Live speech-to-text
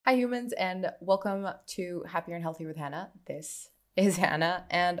Hi humans, and welcome to Happier and Healthy with Hannah. This is Hannah,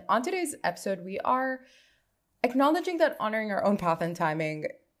 and on today's episode we are acknowledging that honoring our own path and timing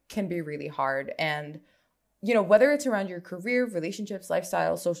can be really hard. And whether it's around your career, relationships,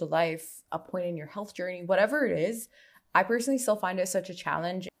 lifestyle, social life, a point in your health journey, whatever it is, I personally still find it such a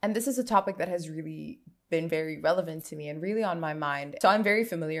challenge. And this is a topic that has really been very relevant to me and really on my mind. So I'm very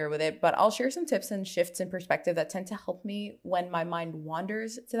familiar with it, but I'll share some tips and shifts in perspective that tend to help me when my mind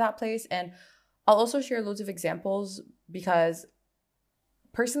wanders to that place. And I'll also share loads of examples because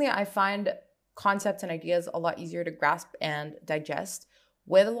personally, I find concepts and ideas a lot easier to grasp and digest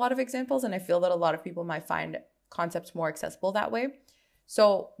with a lot of examples. And I feel that a lot of people might find concepts more accessible that way.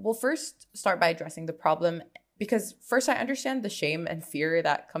 So we'll first start by addressing the problem, because first I understand the shame and fear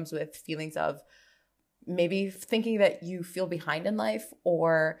that comes with feelings of maybe thinking that you feel behind in life,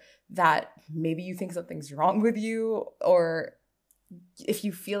 or that maybe you think something's wrong with you, or if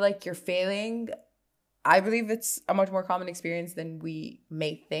you feel like you're failing. I believe it's a much more common experience than we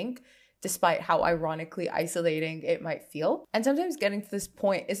may think, despite how ironically isolating it might feel. And sometimes getting to this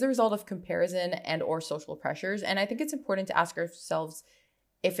point is the result of comparison and or social pressures. And I think it's important to ask ourselves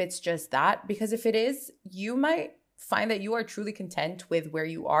if it's just that, because if it is, you might find that you are truly content with where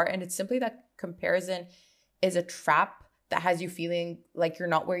you are. And it's simply that comparison is a trap that has you feeling like you're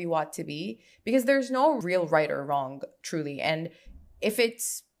not where you ought to be, because there's no real right or wrong, truly. And if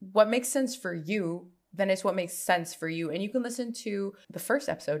it's what makes sense for you, then it's what makes sense for you. And you can listen to the first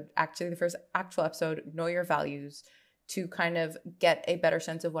episode, actually the first actual episode, Know Your Values, to kind of get a better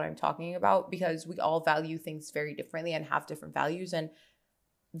sense of what I'm talking about, because we all value things very differently and have different values. And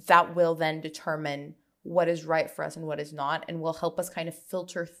that will then determine what is right for us and what is not, and will help us kind of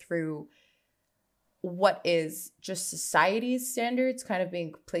filter through what is just society's standards kind of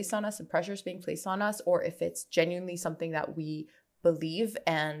being placed on us and pressures being placed on us, or if it's genuinely something that we believe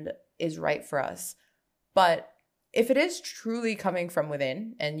and is right for us. But if it is truly coming from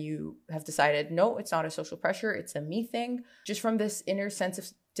within and you have decided, no, it's not a social pressure, it's a me thing, just from this inner sense of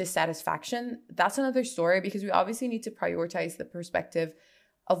dissatisfaction, that's another story, because we obviously need to prioritize the perspective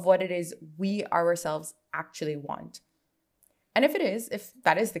of what it is we ourselves actually want. And if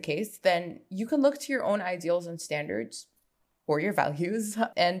that is the case, then you can look to your own ideals and standards or your values.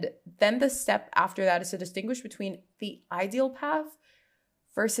 And then the step after that is to distinguish between the ideal path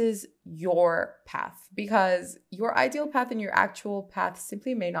versus your path, because your ideal path and your actual path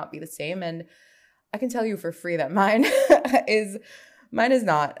simply may not be the same. And I can tell you for free that mine is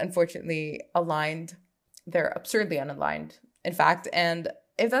not, unfortunately, aligned. They're absurdly unaligned, in fact. And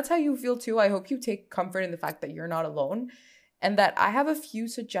if that's how you feel too, I hope you take comfort in the fact that you're not alone, and that I have a few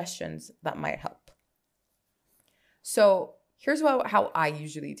suggestions that might help. So here's how I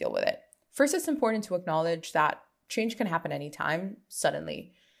usually deal with it. First, it's important to acknowledge that change can happen anytime,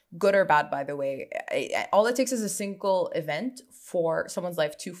 suddenly, good or bad, by the way. All it takes is a single event for someone's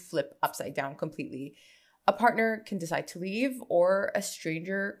life to flip upside down completely. A partner can decide to leave, or a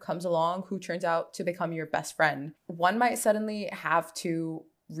stranger comes along who turns out to become your best friend. One might suddenly have to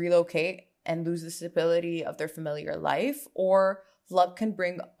relocate and lose the stability of their familiar life, or luck can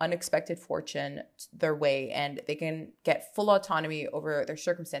bring unexpected fortune their way and they can get full autonomy over their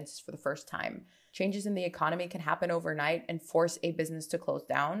circumstances for the first time. Changes in the economy can happen overnight and force a business to close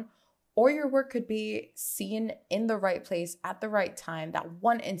down, or your work could be seen in the right place at the right time, that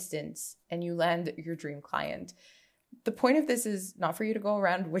one instance, and you land your dream client. The point of this is not for you to go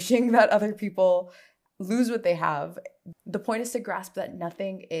around wishing that other people lose what they have. The point is to grasp that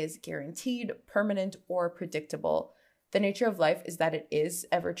nothing is guaranteed, permanent, or predictable. The nature of life is that it is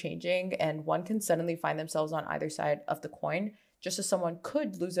ever-changing, and one can suddenly find themselves on either side of the coin. Just as someone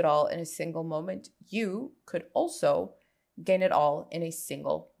could lose it all in a single moment, you could also gain it all in a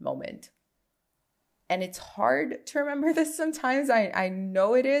single moment. And it's hard to remember this sometimes. I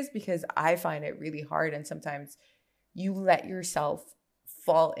know it is, because I find it really hard, and sometimes you let yourself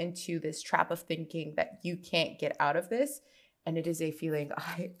fall into this trap of thinking that you can't get out of this. And it is a feeling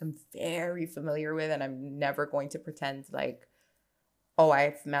I am very familiar with, and I'm never going to pretend like, oh,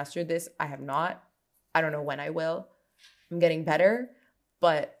 I've mastered this. I have not. I don't know when I will. I'm getting better.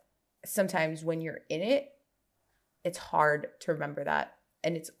 But sometimes when you're in it, it's hard to remember that.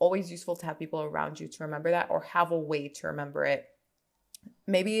 And it's always useful to have people around you to remember that, or have a way to remember it.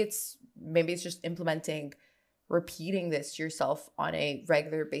 Maybe it's just repeating this to yourself on a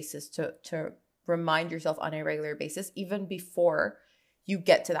regular basis, to remind yourself on a regular basis, even before you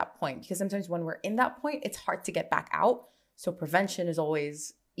get to that point. Because sometimes when we're in that point, it's hard to get back out. So prevention is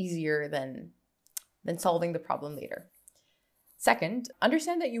always easier than solving the problem later. Second,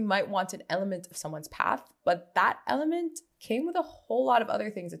 understand that you might want an element of someone's path, but that element came with a whole lot of other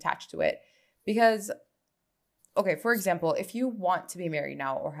things attached to it. Because, okay, for example, if you want to be married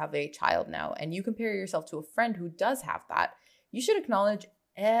now or have a child now, and you compare yourself to a friend who does have that, you should acknowledge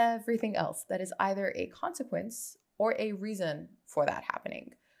everything else that is either a consequence or a reason for that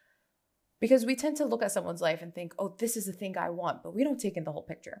happening. Because we tend to look at someone's life and think, oh, this is the thing I want, but we don't take in the whole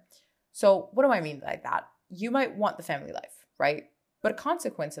picture. So what do I mean by that? You might want the family life, right? But a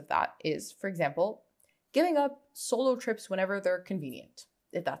consequence of that is, for example, giving up solo trips whenever they're convenient,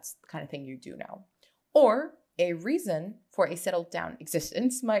 if that's the kind of thing you do now. Or a reason for a settled down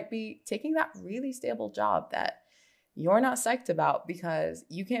existence might be taking that really stable job that you're not psyched about because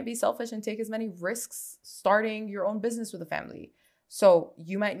you can't be selfish and take as many risks starting your own business with a family. So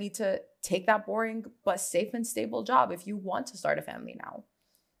you might need to take that boring but safe and stable job if you want to start a family now.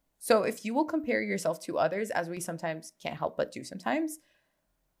 So if you will compare yourself to others, as we sometimes can't help but do sometimes,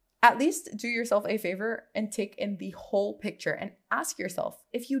 at least do yourself a favor and take in the whole picture and ask yourself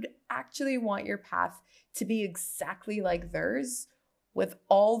if you'd actually want your path to be exactly like theirs, with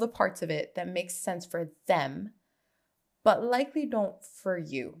all the parts of it that make sense for them, but likely don't for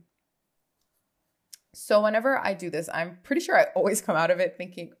you. So whenever I do this, I'm pretty sure I always come out of it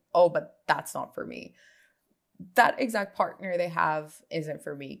thinking, oh, but that's not for me. That exact partner they have isn't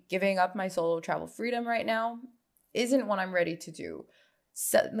for me. Giving up my solo travel freedom right now isn't what I'm ready to do.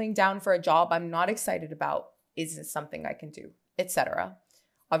 Settling down for a job I'm not excited about isn't something I can do, etc.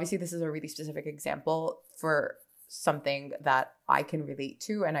 Obviously, this is a really specific example for something that I can relate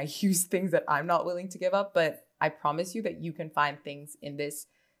to, and I use things that I'm not willing to give up, but I promise you that you can find things in this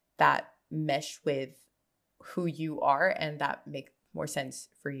that mesh with who you are and that make more sense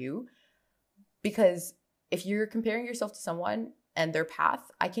for you. Because if you're comparing yourself to someone and their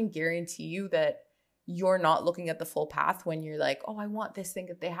path, I can guarantee you that you're not looking at the full path when you're like, oh, I want this thing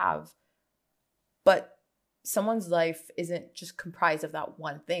that they have. But someone's life isn't just comprised of that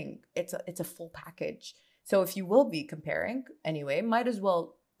one thing. It's a full package. So if you will be comparing anyway, might as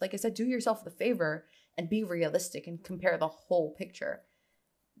well, like I said, do yourself the favor and be realistic and compare the whole picture.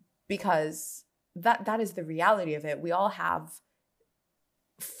 Because that is the reality of it. We all have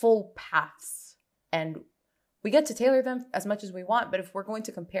full paths and we get to tailor them as much as we want, but if we're going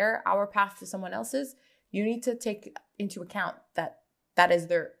to compare our path to someone else's, you need to take into account that is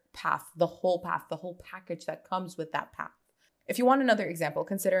their path, the whole package that comes with that path. If you want another example,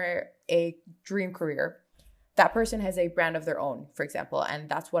 consider a dream career. That person has a brand of their own, for example, and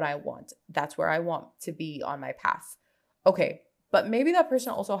that's what I want. That's where I want to be on my path. Okay, but maybe that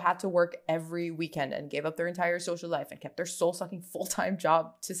person also had to work every weekend and gave up their entire social life and kept their soul-sucking full-time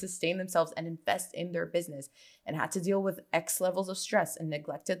job to sustain themselves and invest in their business and had to deal with X levels of stress and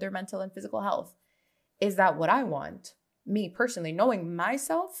neglected their mental and physical health. Is that what I want? Me personally, knowing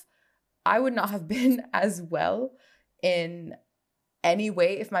myself, I would not have been as well in any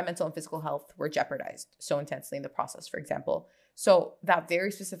way if my mental and physical health were jeopardized so intensely in the process, for example. So that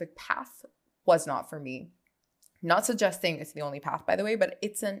very specific path was not for me. Not suggesting it's the only path, by the way, but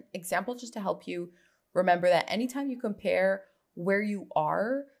it's an example just to help you remember that anytime you compare where you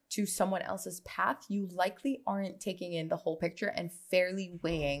are to someone else's path, you likely aren't taking in the whole picture and fairly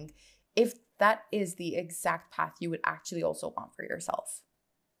weighing if that is the exact path you would actually also want for yourself.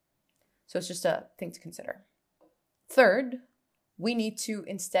 So it's just a thing to consider. Third, we need to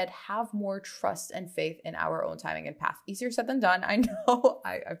instead have more trust and faith in our own timing and path. Easier said than done. I know.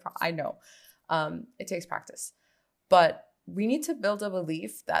 I know. It takes practice. But we need to build a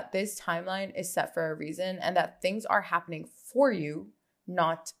belief that this timeline is set for a reason and that things are happening for you,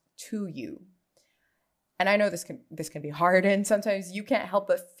 not to you. And I know this can be hard, and sometimes you can't help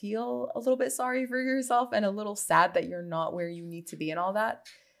but feel a little bit sorry for yourself and a little sad that you're not where you need to be and all that.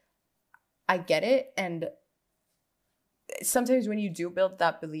 I get it. And sometimes when you do build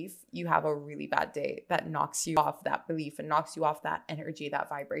that belief, you have a really bad day that knocks you off that belief and knocks you off that energy, that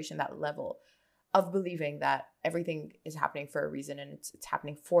vibration, that level of believing that everything is happening for a reason and it's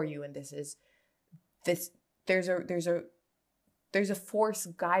happening for you. And there's a force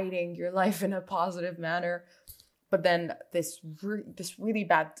guiding your life in a positive manner. But then this really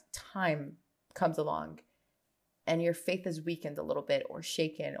bad time comes along and your faith is weakened a little bit or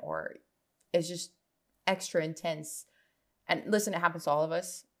shaken or is just extra intense. And listen, it happens to all of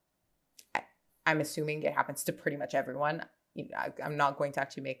us. I'm assuming it happens to pretty much everyone. I'm not going to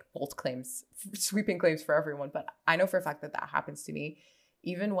actually make bold claims, sweeping claims for everyone, but I know for a fact that happens to me.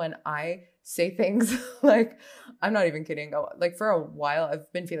 Even when I say things like, I'm not even kidding. Like for a while,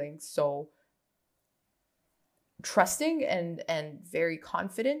 I've been feeling so trusting and very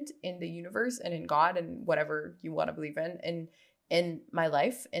confident in the universe and in God and whatever you want to believe in in my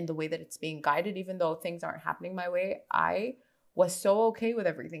life, in the way that it's being guided, even though things aren't happening my way, I was so okay with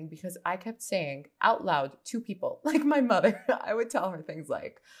everything because I kept saying out loud to people, like my mother, I would tell her things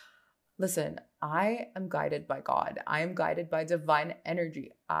like, listen, I am guided by God. I am guided by divine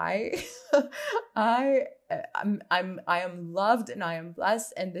energy. I am loved and I am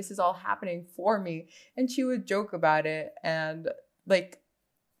blessed and this is all happening for me. And she would joke about it and like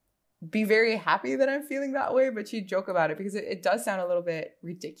be very happy that I'm feeling that way, but she'd joke about it because it does sound a little bit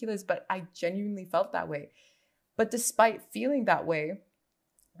ridiculous, but I genuinely felt that way. But despite feeling that way,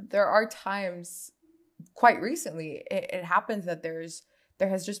 there are times quite recently, it happens that there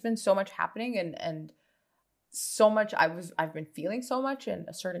has just been so much happening and so much I've been feeling so much in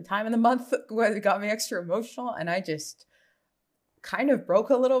a certain time in the month where it got me extra emotional and I just kind of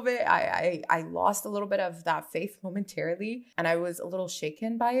broke a little bit. I lost a little bit of that faith momentarily and I was a little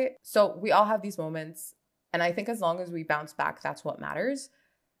shaken by it. So we all have these moments and I think as long as we bounce back, that's what matters.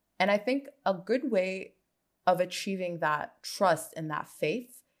 And I think a good way of achieving that trust and that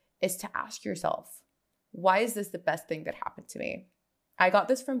faith is to ask yourself, why is this the best thing that happened to me? I got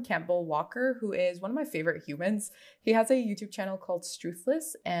this from Campbell Walker, who is one of my favorite humans. He has a YouTube channel called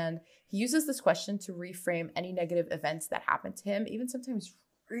Struthless, and he uses this question to reframe any negative events that happen to him, even sometimes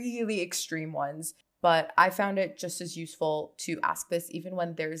really extreme ones. But I found it just as useful to ask this even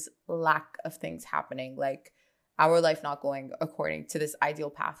when there's lack of things happening, like our life not going according to this ideal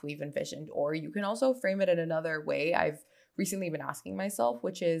path we've envisioned. Or you can also frame it in another way I've recently been asking myself,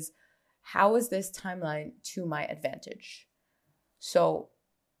 which is, how is this timeline to my advantage? So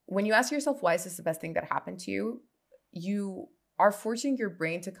when you ask yourself, why is this the best thing that happened to you? You are forcing your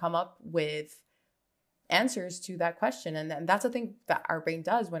brain to come up with answers to that question. And that's the thing that our brain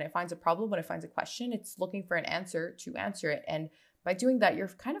does when it finds a problem, when it finds a question, it's looking for an answer to answer it. And by doing that, you're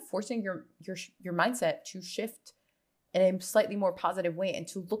kind of forcing your mindset to shift in a slightly more positive way and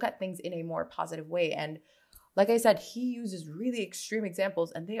to look at things in a more positive way. And like I said, he uses really extreme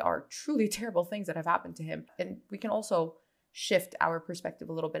examples and they are truly terrible things that have happened to him. And we can also shift our perspective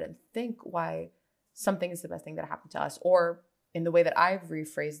a little bit and think why something is the best thing that happened to us. Or in the way that I've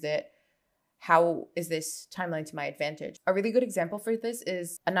rephrased it, how is this timeline to my advantage? A really good example for this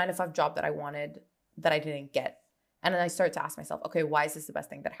is a 9-to-5 job that I wanted that I didn't get. And then I start to ask myself, okay, why is this the best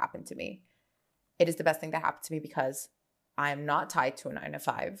thing that happened to me? It is the best thing that happened to me because I am not tied to a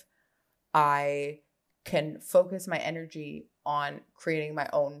 9-to-5. I can focus my energy on creating my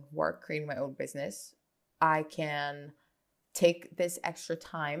own work, creating my own business. I can take this extra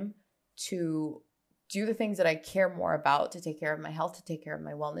time to do the things that I care more about, to take care of my health, to take care of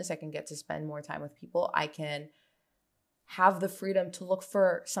my wellness. I can get to spend more time with people. I can have the freedom to look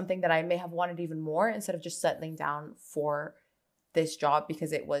for something that I may have wanted even more instead of just settling down for this job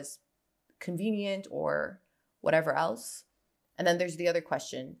because it was convenient or whatever else. And then there's the other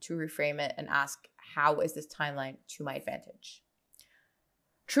question, to reframe it and ask, how is this timeline to my advantage?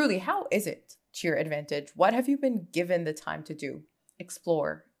 Truly, how is it to your advantage? What have you been given the time to do,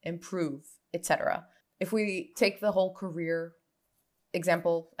 explore, improve, etc.? If we take the whole career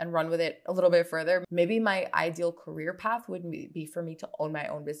example and run with it a little bit further, maybe my ideal career path would be for me to own my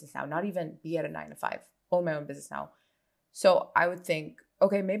own business now, not even be at a 9-to-5, own my own business now. So I would think,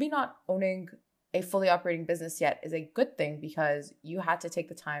 okay, maybe not owning a fully operating business yet is a good thing because you had to take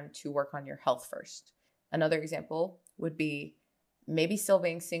the time to work on your health first. Another example would be maybe still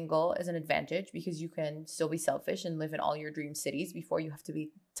being single is an advantage because you can still be selfish and live in all your dream cities before you have to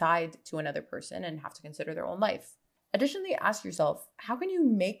be tied to another person and have to consider their own life. Additionally, ask yourself, how can you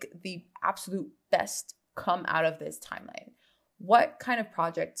make the absolute best come out of this timeline? What kind of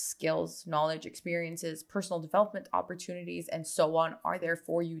projects, skills, knowledge, experiences, personal development opportunities, and so on are there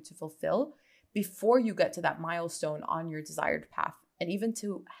for you to fulfill before you get to that milestone on your desired path, and even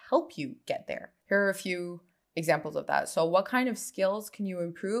to help you get there? Here are a few examples of that. So what kind of skills can you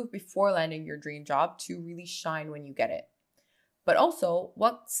improve before landing your dream job to really shine when you get it? But also,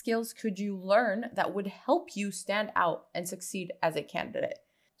 what skills could you learn that would help you stand out and succeed as a candidate?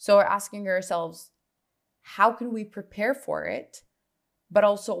 So we're asking ourselves, how can we prepare for it? But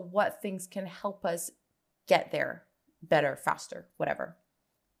also, what things can help us get there better, faster, whatever.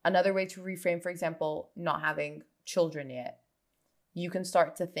 Another way to reframe, for example, not having children yet. You can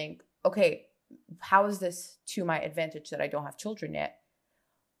start to think, okay, how is this to my advantage that I don't have children yet?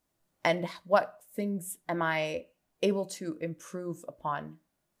 And what things am I able to improve upon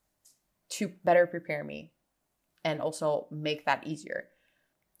to better prepare me and also make that easier?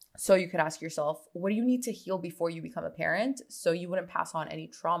 So you could ask yourself, what do you need to heal before you become a parent so you wouldn't pass on any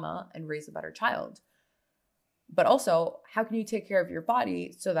trauma and raise a better child? But also, how can you take care of your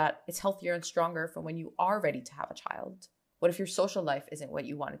body so that it's healthier and stronger for when you are ready to have a child? What if your social life isn't what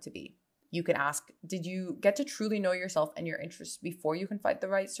you want it to be? You can ask, did you get to truly know yourself and your interests before you can find the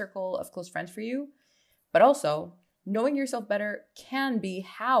right circle of close friends for you? But also, knowing yourself better can be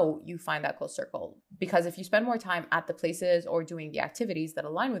how you find that close circle. Because if you spend more time at the places or doing the activities that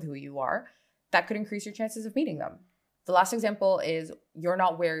align with who you are, that could increase your chances of meeting them. The last example is you're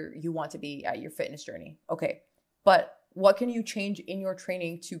not where you want to be at your fitness journey. Okay, but what can you change in your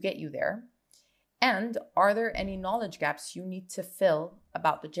training to get you there? And are there any knowledge gaps you need to fill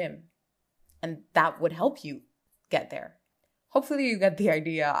about the gym? And that would help you get there. Hopefully you get the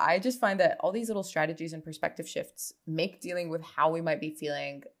idea. I just find that all these little strategies and perspective shifts make dealing with how we might be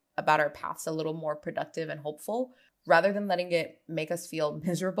feeling about our paths a little more productive and hopeful, rather than letting it make us feel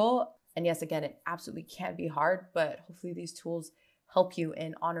miserable. And yes, again, it absolutely can be hard, but hopefully these tools help you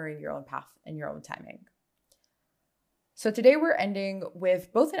in honoring your own path and your own timing. So today we're ending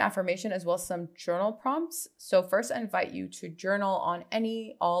with both an affirmation as well as some journal prompts. So first, I invite you to journal on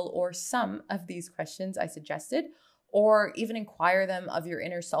any, all, or some of these questions I suggested, or even inquire them of your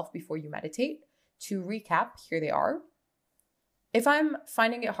inner self before you meditate. To recap, here they are. If I'm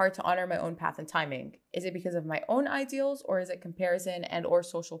finding it hard to honor my own path and timing, is it because of my own ideals, or is it comparison and or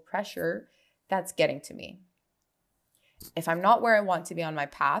social pressure that's getting to me? If I'm not where I want to be on my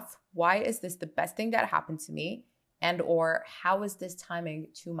path, why is this the best thing that happened to me? And or how is this timing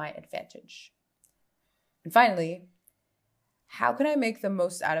to my advantage? And finally, how can I make the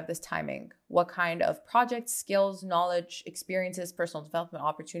most out of this timing? What kind of projects, skills, knowledge, experiences, personal development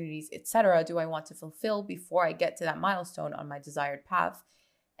opportunities, etc. do I want to fulfill before I get to that milestone on my desired path?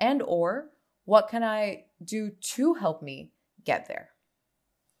 And or what can I do to help me get there?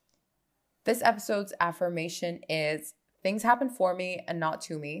 This episode's affirmation is, things happen for me and not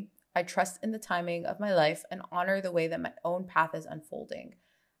to me. I trust in the timing of my life and honor the way that my own path is unfolding.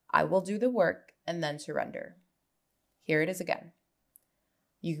 I will do the work and then surrender. Here it is again.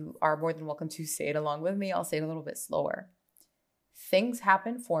 You are more than welcome to say it along with me. I'll say it a little bit slower. Things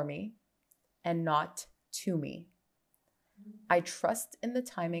happen for me and not to me. I trust in the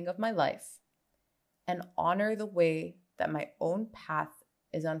timing of my life and honor the way that my own path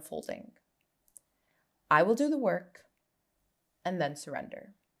is unfolding. I will do the work and then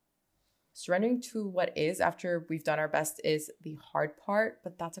surrender. Surrendering to what is after we've done our best is the hard part,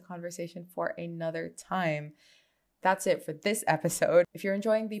 but that's a conversation for another time. That's it for this episode. If you're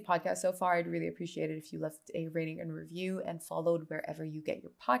enjoying the podcast so far, I'd really appreciate it if you left a rating and review and followed wherever you get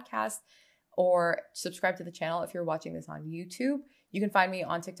your podcast, or subscribe to the channel if you're watching this on YouTube. You can find me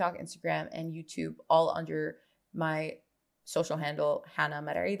on TikTok, Instagram, and YouTube, all under my social handle, Hannah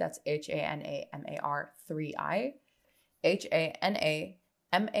Marari. That's HANAMAR 3I.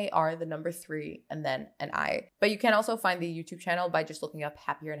 HANAMAR, the number 3, and then an I. But you can also find the YouTube channel by just looking up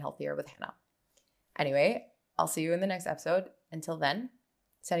Happier and Healthier with Hannah. Anyway, I'll see you in the next episode. Until then,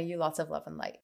 sending you lots of love and light.